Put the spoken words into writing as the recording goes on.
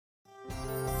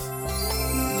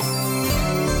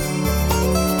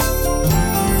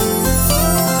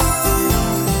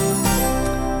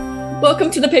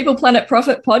Welcome to the People Planet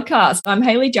Profit podcast. I'm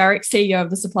Hayley Jarrick, CEO of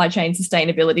the Supply Chain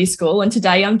Sustainability School, and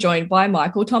today I'm joined by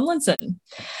Michael Tomlinson.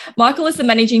 Michael is the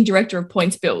Managing Director of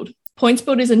PointsBuild.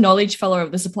 PointsBuild is a knowledge fellow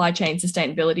of the Supply Chain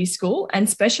Sustainability School and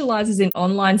specialises in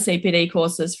online CPD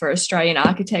courses for Australian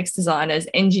architects, designers,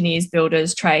 engineers,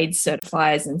 builders, trades,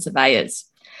 certifiers and surveyors.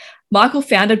 Michael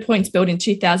founded PointsBuild in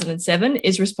 2007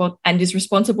 and is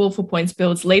responsible for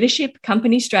PointsBuild's leadership,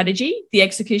 company strategy, the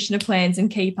execution of plans and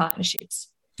key partnerships.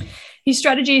 His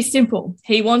strategy is simple.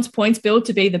 He wants PointsBuild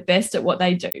to be the best at what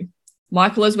they do.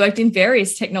 Michael has worked in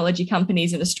various technology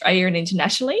companies in Australia and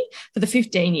internationally for the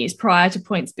 15 years prior to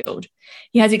PointsBuild.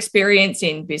 He has experience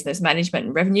in business management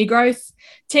and revenue growth,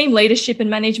 team leadership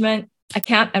and management,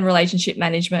 account and relationship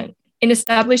management, in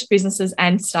established businesses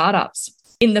and startups,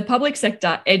 in the public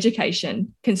sector,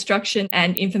 education, construction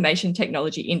and information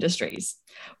technology industries.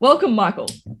 Welcome, Michael.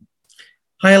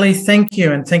 Hayley, thank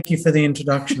you, and thank you for the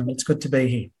introduction. It's good to be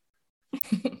here.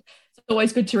 It's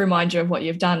always good to remind you of what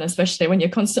you've done, especially when you're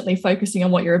constantly focusing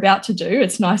on what you're about to do.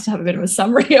 It's nice to have a bit of a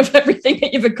summary of everything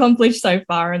that you've accomplished so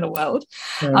far in the world.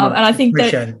 And I think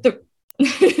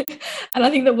and I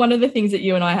think that one of the things that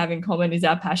you and I have in common is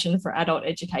our passion for adult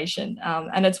education.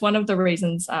 And it's one of the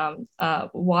reasons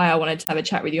why I wanted to have a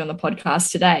chat with you on the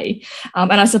podcast today.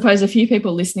 And I suppose a few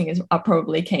people listening are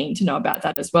probably keen to know about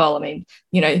that as well. I mean,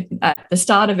 you know, at the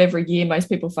start of every year, most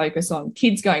people focus on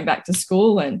kids going back to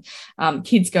school and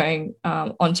kids going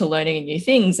on to learning new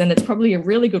things. And it's probably a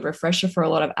really good refresher for a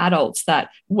lot of adults that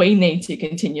we need to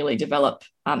continually develop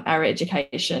our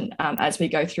education as we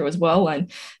go through as well.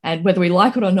 And whether we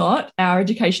like it or not, our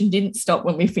education didn't stop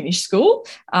when we finished school,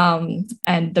 and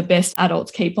the best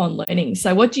adults keep on learning.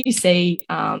 So what do you see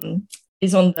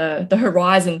is on the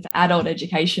horizon for adult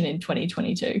education in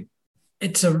 2022?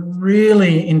 It's a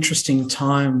really interesting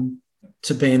time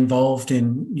to be involved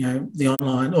in, you know, the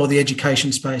online or the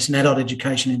education space and adult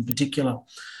education in particular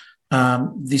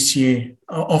this year,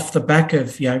 off the back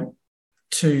of, you know,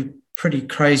 two pretty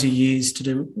crazy years to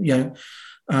do, you know,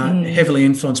 heavily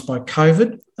influenced by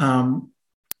COVID.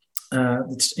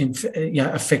 It's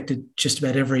affected just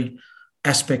about every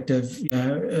aspect of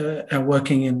our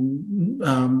working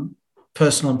and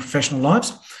personal and professional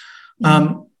lives.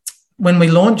 When I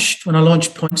launched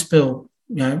PointsBuild,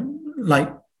 you know, late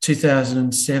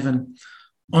 2007,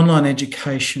 online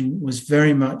education was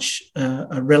very much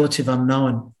a relative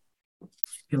unknown,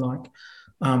 if you like,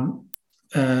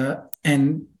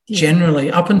 and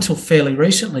generally, up until fairly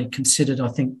recently, considered, I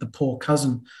think, the poor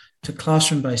cousin to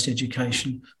classroom-based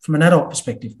education from an adult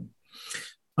perspective.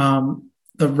 The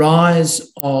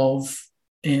rise of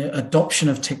adoption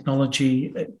of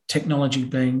technology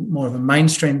being more of a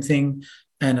mainstream thing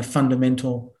and a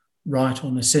fundamental right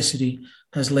or necessity,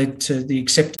 has led to the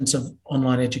acceptance of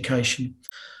online education.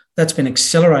 That's been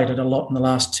accelerated a lot in the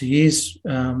last 2 years,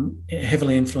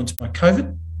 heavily influenced by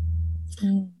COVID.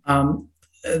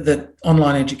 That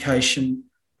online education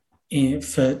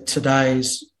for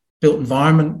today's built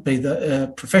environment, be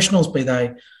the professionals, be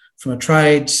they from a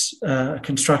trades,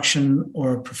 construction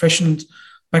or a professions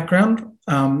background,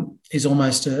 is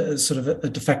almost a sort of a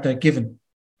de facto given.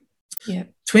 Yeah.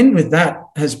 Twinned with that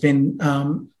has been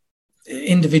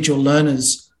individual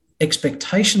learners'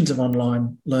 expectations of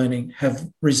online learning have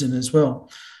risen as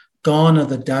well. Gone are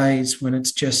the days when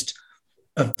it's just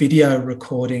a video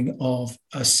recording of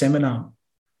a seminar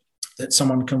that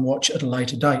someone can watch at a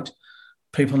later date.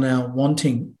 People now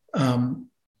wanting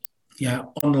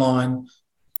online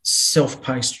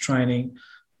self-paced training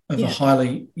of a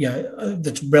highly,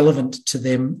 that's relevant to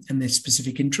them and their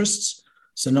specific interests.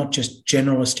 So not just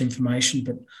generalist information,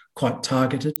 but quite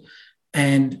targeted,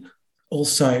 and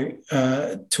also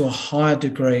to a higher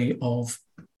degree of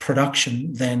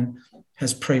production than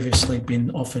has previously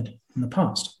been offered in the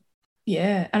past.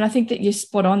 Yeah, and I think that you're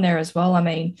spot on there as well. I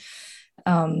mean,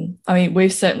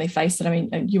 we've certainly faced it. I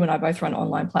mean, you and I both run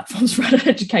online platforms for adult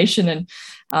education, and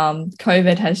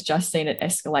COVID has just seen it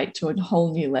escalate to a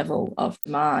whole new level of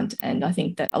demand. And I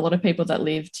think that a lot of people that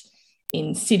lived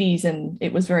in cities and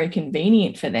it was very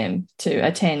convenient for them to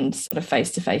attend sort of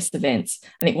face-to-face events.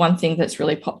 I think one thing that's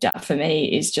really popped out for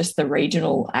me is just the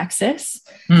regional access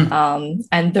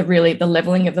and the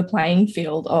levelling of the playing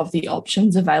field of the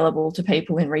options available to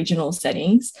people in regional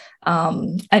settings,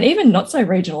 and even not so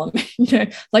regional. I mean, you know,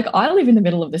 like I live in the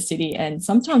middle of the city and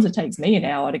sometimes it takes me an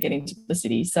hour to get into the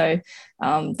city. So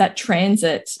that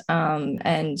transit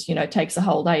and, you know, takes a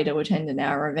whole day to attend an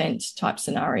hour event type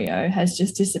scenario has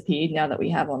just disappeared now that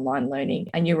we have online learning.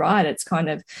 And you're right, it's kind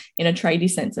of, in a tradie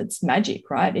sense, it's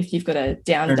magic, right? If you've got a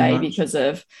down day because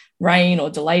of rain or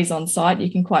delays on site,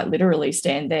 you can quite literally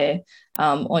stand there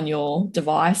on your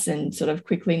device and sort of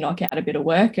quickly knock out a bit of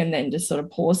work and then just sort of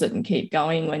pause it and keep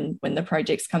going when the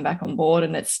projects come back on board.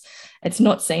 And it's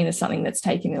not seen as something that's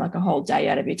taking like a whole day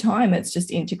out of your time. It's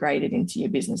just integrated into your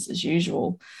business as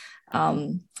usual.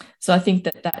 So I think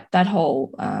that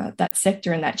whole that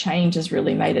sector and that change has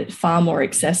really made it far more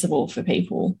accessible for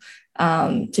people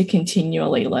to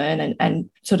continually learn and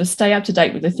sort of stay up to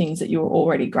date with the things that you're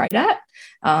already great at,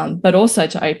 but also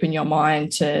to open your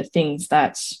mind to things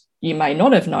that you may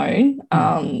not have known,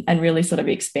 and really sort of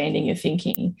expanding your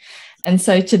thinking. And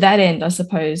so to that end, I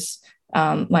suppose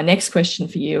my next question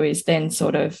for you is then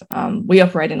sort of we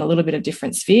operate in a little bit of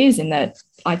different spheres in that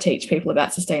I teach people about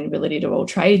sustainability to all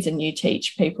trades and you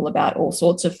teach people about all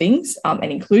sorts of things and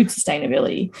include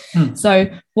sustainability. So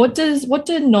what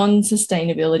do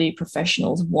non-sustainability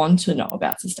professionals want to know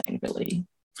about sustainability?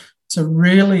 It's a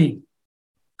really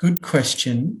good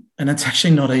question, and it's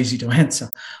actually not easy to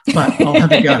answer, but I'll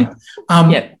have a go.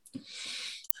 Yep.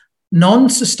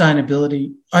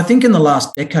 Non-sustainability, I think in the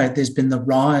last decade, there's been the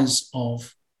rise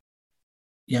of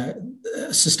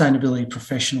sustainability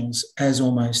professionals as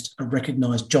almost a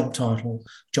recognised job title,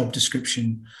 job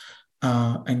description,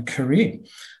 and career.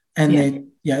 And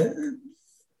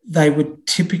they would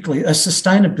typically, a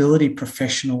sustainability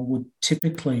professional would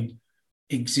typically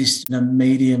exist in a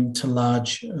medium to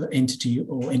large entity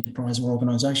or enterprise or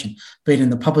organisation, be it in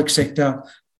the public sector,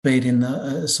 be it in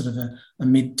the sort of a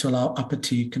mid to upper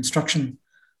tier construction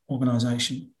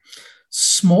organisation.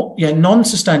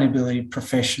 Non-sustainability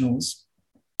professionals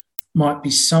might be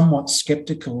somewhat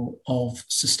sceptical of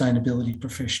sustainability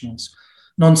professionals.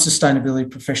 Non-sustainability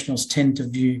professionals tend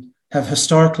to have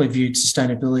historically viewed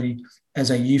sustainability as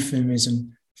a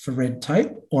euphemism for red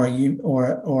tape or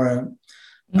a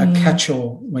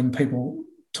catch-all when people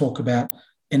talk about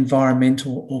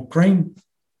environmental or green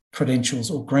credentials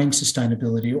or green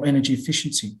sustainability or energy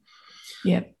efficiency.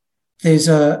 Yeah. There's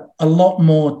a lot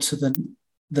more to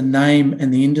the name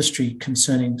and the industry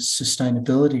concerning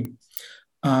sustainability,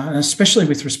 and especially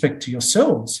with respect to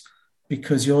yourselves,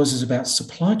 because yours is about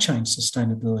supply chain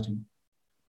sustainability.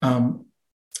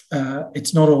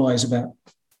 It's not always about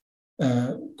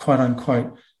quote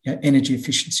unquote energy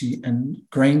efficiency and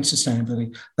green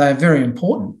sustainability. They are very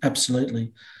important,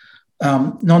 absolutely.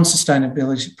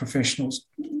 Non-sustainability professionals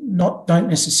don't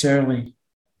necessarily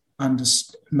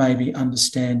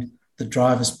understand the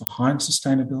drivers behind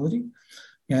sustainability.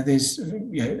 There's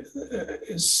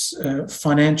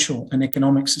financial and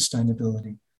economic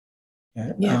sustainability.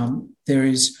 There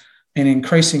is, and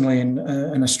increasingly in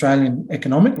an Australian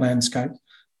economic landscape,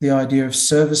 the idea of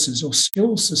services or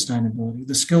skills sustainability.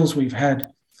 The skills we've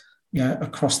had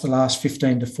across the last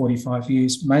 15 to 45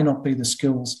 years may not be the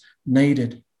skills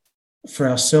needed for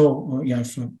ourselves, or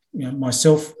for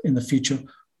myself in the future,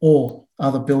 or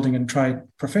other building and trade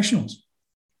professionals.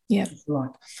 Yeah, right.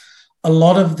 A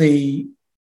lot of the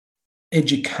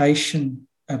education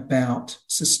about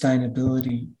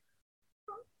sustainability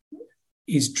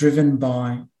is driven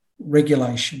by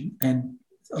regulation, and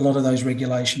a lot of those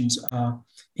regulations are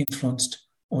influenced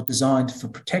or designed for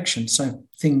protection. So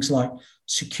things like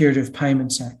Security of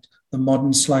Payments Act, the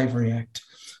Modern Slavery Act,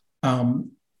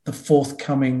 the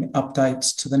forthcoming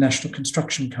updates to the National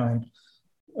Construction Code,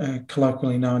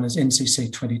 colloquially known as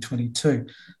NCC 2022,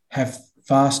 have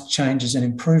vast changes and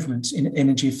improvements in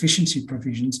energy efficiency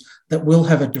provisions that will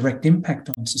have a direct impact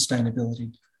on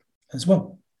sustainability as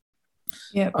well.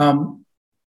 Yeah.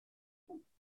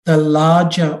 The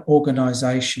larger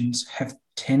organisations have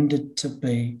tended to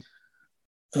be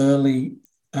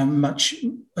much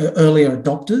earlier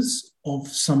adopters of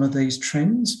some of these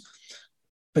trends,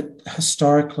 but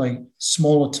historically,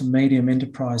 smaller to medium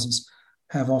enterprises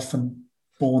have often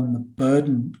borne the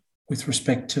burden with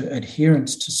respect to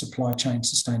adherence to supply chain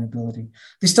sustainability.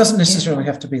 This doesn't necessarily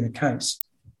have to be the case.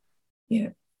 Yeah.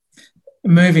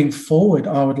 Moving forward,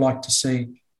 I would like to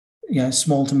see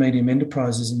small to medium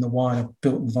enterprises in the wider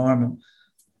built environment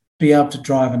be able to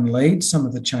drive and lead some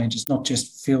of the changes, not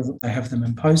just feel that they have them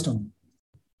imposed on them.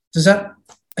 Does that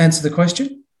answer the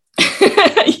question?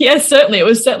 Yes, certainly. It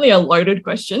was certainly a loaded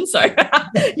question. So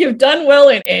you've done well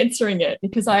in answering it,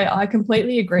 because I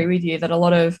completely agree with you that a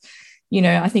lot of,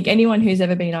 I think anyone who's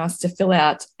ever been asked to fill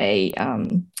out a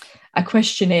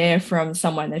questionnaire from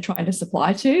someone they're trying to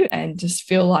supply to and just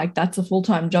feel like that's a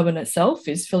full-time job in itself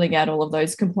is filling out all of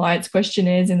those compliance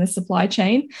questionnaires in the supply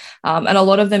chain. And a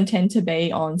lot of them tend to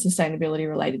be on sustainability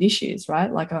related issues,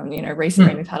 right? Like,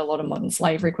 recently we've had a lot of modern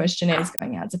slavery questionnaires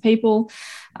going out to people.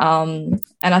 And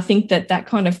I think that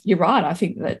kind of, you're right. I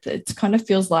think that it kind of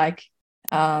feels like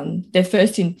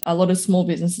a lot of small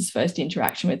businesses' first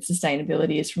interaction with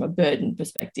sustainability is from a burden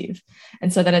perspective.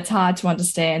 And so that it's hard to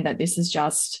understand that this is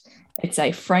it's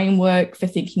a framework for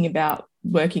thinking about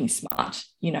working smart,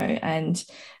 and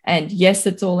yes,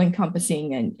 it's all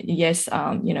encompassing. And yes,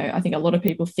 I think a lot of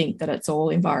people think that it's all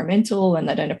environmental and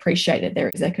they don't appreciate that there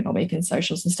is economic and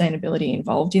social sustainability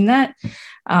involved in that.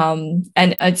 And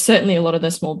it's certainly a lot of the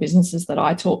small businesses that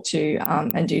I talk to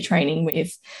and do training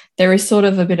with, there is sort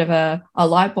of a bit of a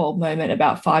light bulb moment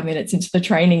about 5 minutes into the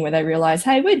training where they realize,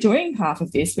 hey, we're doing half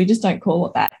of this. We just don't call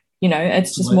it that.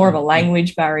 It's just more of a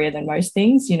language barrier than most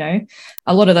things. A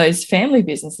lot of those family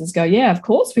businesses go, yeah, of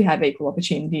course we have equal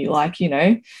opportunity.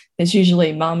 There's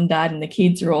usually mum, dad, and the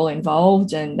kids are all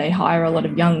involved, and they hire a lot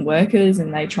of young workers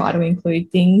and they try to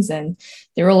include things, and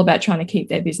they're all about trying to keep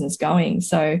their business going.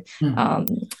 So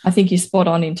I think you're spot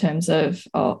on in terms of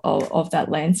that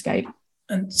landscape.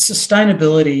 And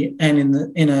sustainability,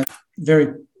 and in a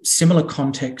very similar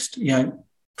context,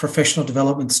 professional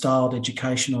development styled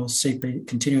education, or CP,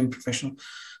 continuing professional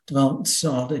development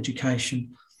styled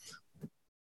education,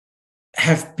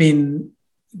 have been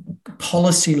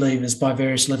policy levers by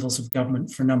various levels of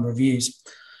government for a number of years.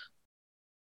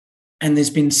 And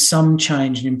there's been some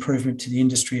change and improvement to the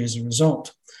industry as a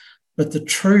result. But the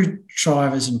true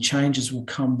drivers and changes will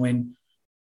come when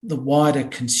the wider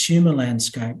consumer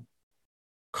landscape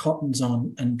cottons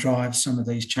on and drives some of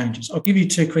these changes. I'll give you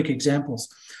two quick examples.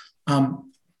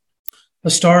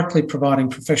 Historically,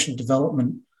 providing professional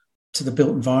development to the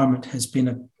built environment has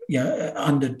been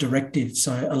under directive,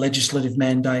 so a legislative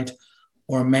mandate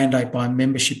or a mandate by a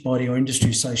membership body or industry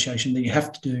association that you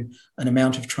have to do an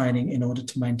amount of training in order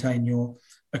to maintain your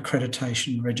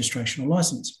accreditation, registration or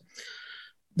licence.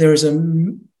 There is a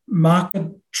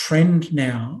market trend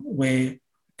now where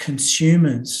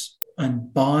consumers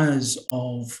and buyers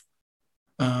of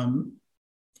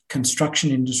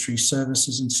construction industry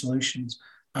services and solutions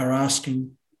are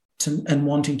asking and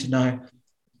wanting to know,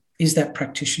 is that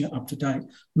practitioner up to date?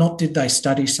 Not did they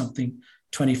study something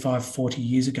 25, 40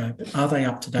 years ago, but are they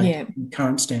up to date in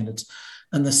current standards?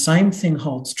 And the same thing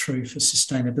holds true for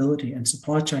sustainability and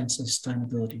supply chain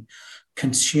sustainability.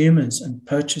 Consumers and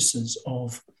purchasers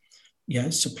of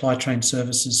supply chain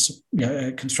services,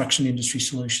 construction industry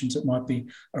solutions, it might be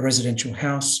a residential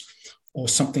house or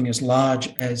something as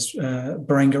large as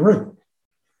Barangaroo,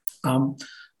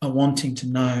 are wanting to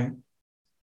know,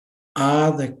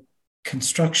 are the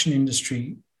construction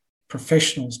industry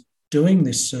professionals doing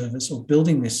this service or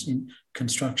building this in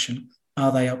construction,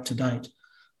 are they up to date?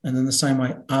 And in the same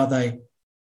way, are they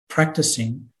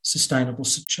practicing sustainable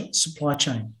supply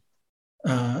chain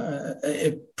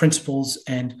principles,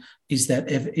 and is there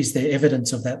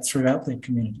evidence of that throughout their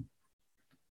community?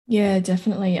 Yeah,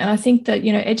 definitely. And I think that,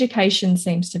 education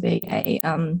seems to be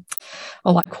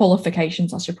or like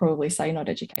qualifications, I should probably say, not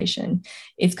education.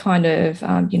 It's kind of,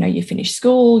 you finish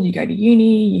school, you go to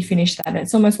uni, you finish that. And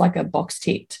it's almost like a box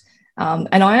ticked.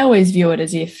 And I always view it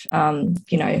as if,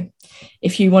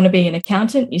 if you want to be an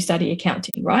accountant, you study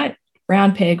accounting, right?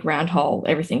 Round peg, round hole,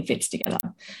 everything fits together.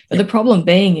 But the problem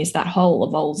being is that hole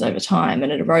evolves over time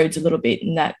and it erodes a little bit,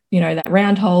 and that, that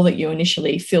round hole that you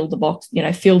initially filled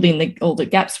in all the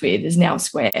gaps with is now a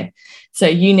square. So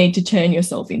you need to turn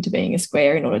yourself into being a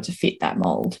square in order to fit that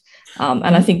mold.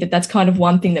 And I think that that's kind of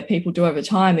one thing that people do over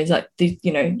time is like,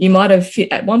 you might have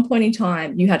fit at one point in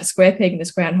time, you had a square peg and a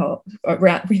square hole,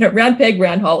 round peg,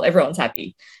 round hole, everyone's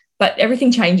happy. But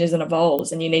everything changes and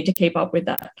evolves and you need to keep up with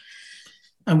that.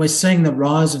 And we're seeing the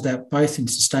rise of that both in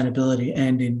sustainability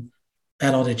and in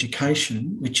adult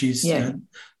education, which is,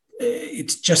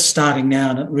 it's just starting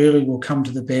now and it really will come to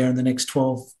the bear in the next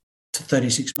 12 to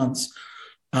 36 months.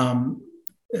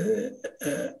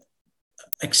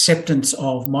 Acceptance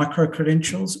of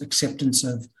micro-credentials, acceptance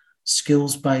of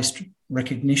skills-based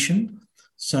recognition.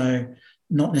 So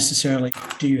not necessarily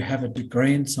do you have a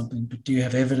degree in something, but do you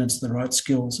have evidence of the right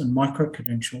skills and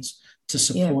micro-credentials to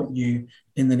support you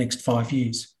in the next 5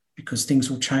 years, because things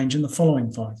will change in the following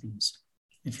 5 years.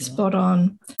 Spot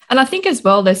on. And I think as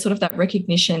well, there's sort of that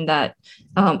recognition that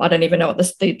I don't even know what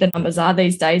the numbers are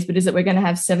these days, but is it we're going to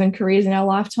have 7 careers in our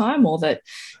lifetime, or that,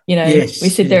 we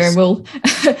sit there and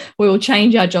we'll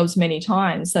change our jobs many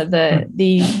times. So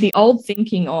the old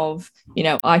thinking of,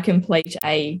 I complete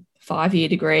a 5-year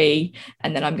degree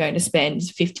and then I'm going to spend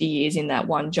 50 years in that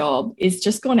one job is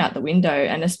just gone out the window.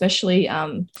 And especially,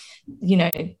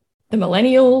 the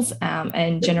millennials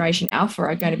and Generation Alpha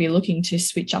are going to be looking to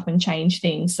switch up and change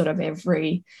things sort of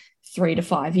every 3 to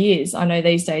 5 years. I know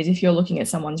these days, if you're looking at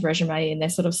someone's resume and they're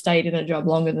sort of stayed in a job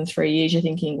longer than 3 years, you're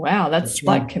thinking, wow, that's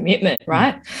like commitment,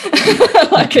 right?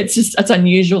 Like it's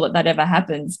unusual that ever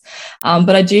happens.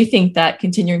 But I do think that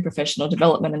continuing professional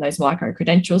development and those micro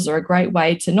credentials are a great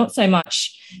way to not so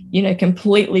much,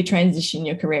 completely transition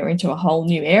your career into a whole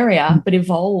new area, but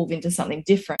evolve into something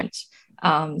different.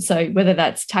 So whether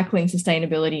that's tackling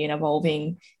sustainability and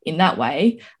evolving in that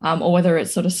way, or whether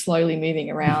it's sort of slowly moving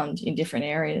around in different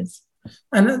areas.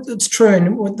 And it's true.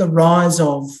 And with the rise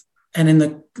of, and in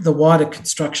the wider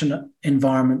construction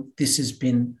environment, this has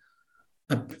been,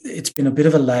 it's been a bit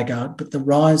of a laggard, but the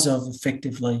rise of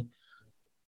effectively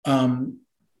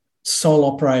sole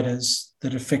operators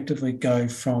that effectively go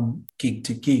from gig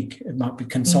to gig. It might be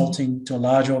consulting to a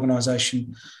large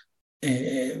organisation,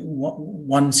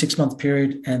 1 6-month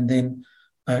period, and then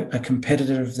a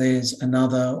competitor of theirs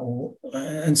another,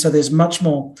 and so there's much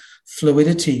more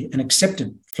fluidity and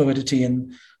accepted fluidity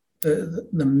in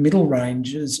the middle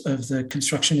ranges of the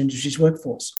construction industry's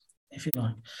workforce, if you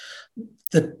like.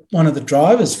 One of the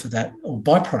drivers for that, or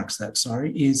byproducts of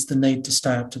that, is the need to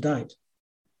stay up to date.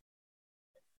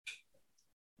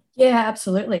 Yeah,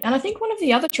 absolutely. And I think one of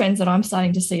the other trends that I'm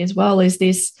starting to see as well is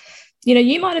this,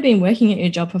 you might have been working at your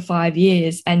job for 5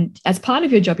 years, and as part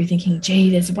of your job, you're thinking,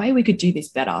 gee, there's a way we could do this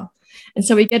better. And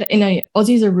so we get,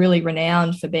 Aussies are really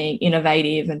renowned for being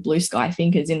innovative and blue sky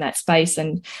thinkers in that space.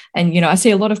 And I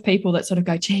see a lot of people that sort of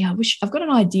go, gee, I wish I've got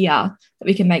an idea that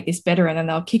we can make this better. And then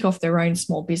they'll kick off their own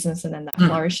small business, and then that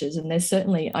flourishes. And there's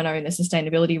certainly, I know in the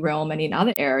sustainability realm and in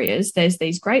other areas, there's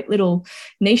these great little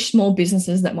niche small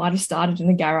businesses that might have started in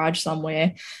a garage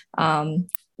somewhere,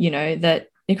 that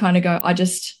you kind of go,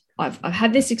 I've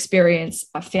had this experience,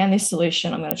 I've found this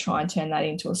solution, I'm going to try and turn that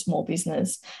into a small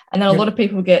business. And then a lot of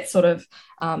people get sort of,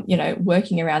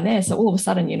 working around there. So all of a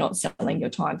sudden you're not selling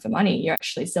your time for money, you're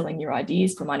actually selling your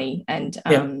ideas for money, and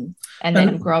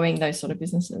then growing those sort of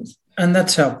businesses. And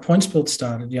that's how PointsBuild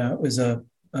started. It was an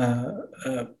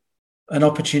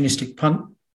opportunistic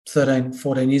punt 13,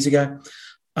 14 years ago.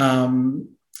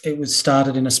 It was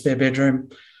started in a spare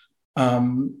bedroom,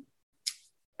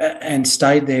 and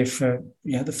stayed there for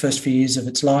the first few years of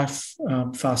its life.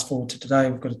 Fast forward to today,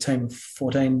 we've got a team of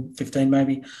 14, 15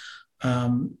 maybe.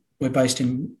 We're based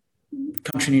in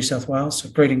country New South Wales, so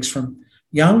greetings from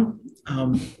Young,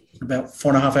 about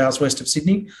 4.5 hours west of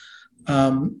Sydney.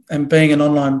 And being an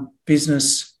online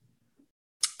business,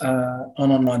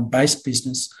 online-based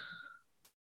business,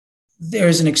 there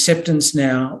is an acceptance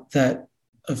now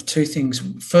of two things.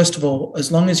 First of all,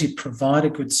 as long as you provide a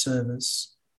good service,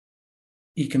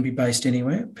 you can be based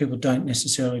anywhere. People don't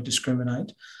necessarily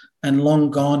discriminate. And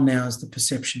long gone now is the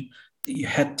perception that you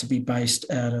had to be based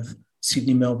out of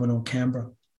Sydney, Melbourne or Canberra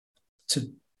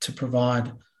to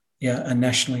provide a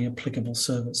nationally applicable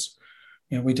service.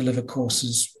 We deliver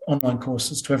online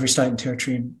courses to every state and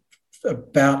territory in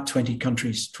about 22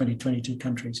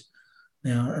 countries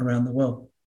now around the world.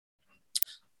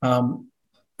 And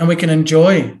we can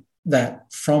enjoy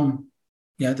that from,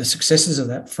 the successes of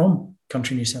that from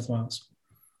country New South Wales.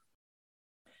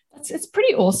 It's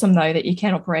pretty awesome, though, that you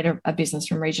can operate a business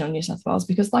from regional New South Wales,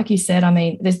 because like you said,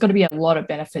 there's got to be a lot of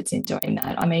benefits in doing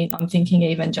that. I'm thinking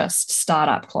even just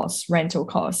startup costs, rental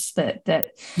costs, the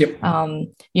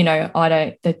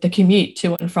commute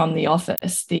to and from the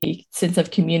office, the sense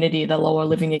of community, the lower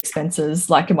living expenses,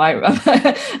 all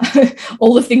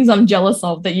the things I'm jealous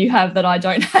of that you have that I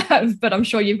don't have, but I'm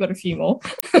sure you've got a few more.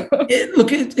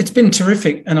 Look, it's been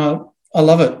terrific, and I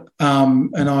love it.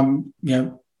 And I'm,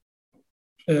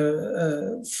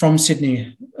 from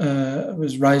Sydney,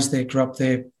 was raised there, grew up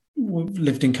there,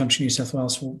 lived in country New South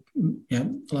Wales for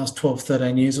the last 12,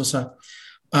 13 years or so.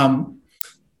 Some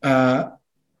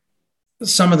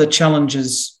of the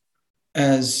challenges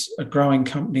as a growing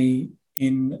company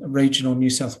in regional New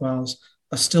South Wales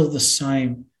are still the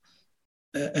same,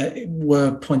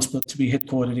 were PointsBuild to be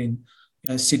headquartered in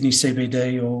Sydney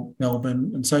CBD or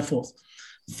Melbourne and so forth.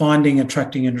 Finding,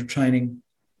 attracting and retaining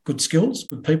good skills,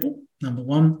 good people, number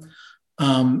one.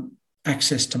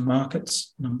 Access to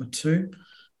markets, number two.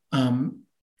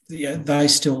 They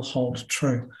still hold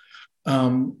true.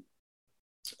 5,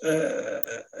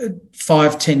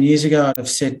 10 years ago, I'd have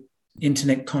said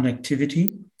internet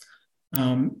connectivity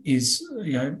is,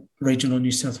 regional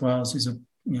New South Wales is a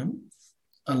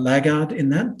laggard in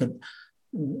that, but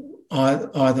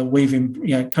either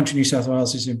country New South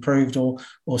Wales has improved or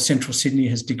central Sydney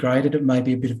has degraded. It may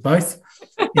be a bit of both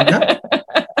in that.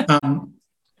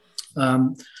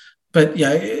 But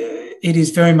it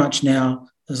is very much now,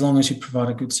 as long as you provide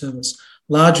a good service.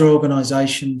 Larger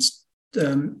organisations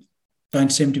don't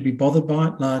seem to be bothered by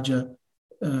it. Larger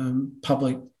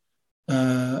public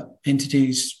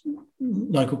entities,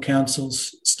 local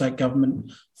councils, state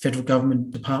government, federal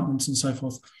government departments and so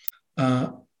forth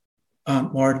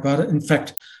aren't worried about it. In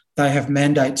fact, they have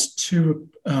mandates for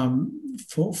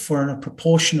a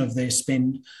proportion of their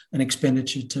spend and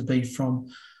expenditure to be from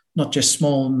not just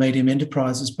small and medium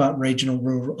enterprises, but regional,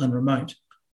 rural and remote,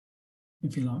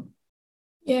 if you like.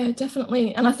 Yeah,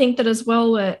 definitely. And I think that as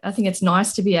well, I think it's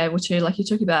nice to be able to, like you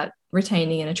talk about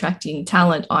retaining and attracting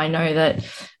talent. I know that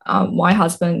my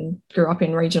husband grew up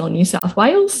in regional New South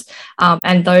Wales,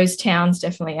 and those towns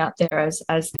definitely out there,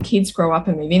 as the kids grow up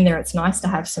and move in there, it's nice to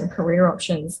have some career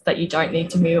options that you don't need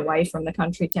to move away from the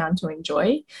country town to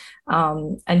enjoy,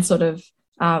 and sort of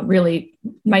really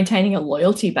maintaining a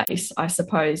loyalty base, I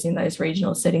suppose, in those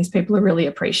regional settings. People are really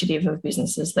appreciative of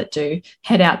businesses that do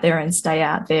head out there and stay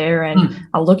out there and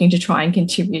are looking to try and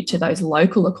contribute to those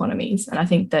local economies. And I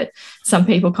think that some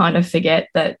people kind of forget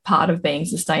that part of being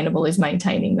sustainable is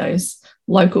maintaining those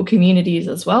local communities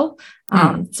as well.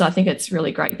 So I think it's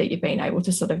really great that you've been able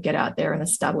to sort of get out there and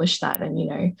establish that and, you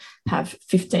know, have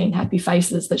 15 happy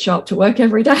faces that show up to work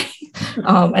every day,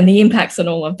 and the impacts on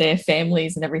all of their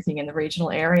families and everything in the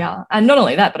regional area. And not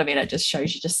only that, but I mean, it just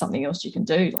shows you just something else you can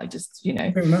do, like just, you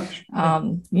know, very much.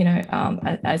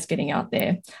 As getting out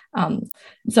there.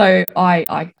 So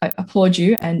I applaud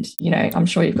you, and, you know, I'm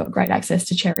sure you've got great access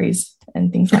to cherries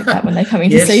and things like that when they come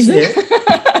into season.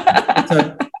 It's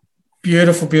a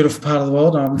beautiful, beautiful part of the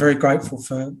world. I'm very grateful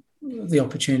for the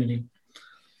opportunity.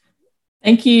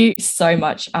 Thank you so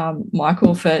much,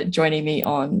 Michael, for joining me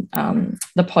on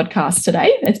the podcast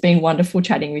today. It's been wonderful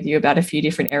chatting with you about a few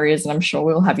different areas, and I'm sure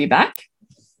we'll have you back.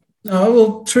 Oh,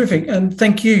 well, terrific. And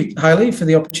thank you, Hayley, for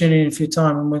the opportunity and for your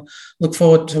time. And we look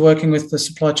forward to working with the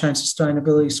Supply Chain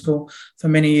Sustainability School for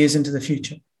many years into the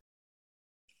future.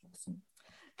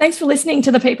 Thanks for listening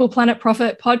to the People Planet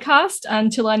Profit podcast.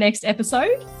 Until our next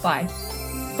episode, bye.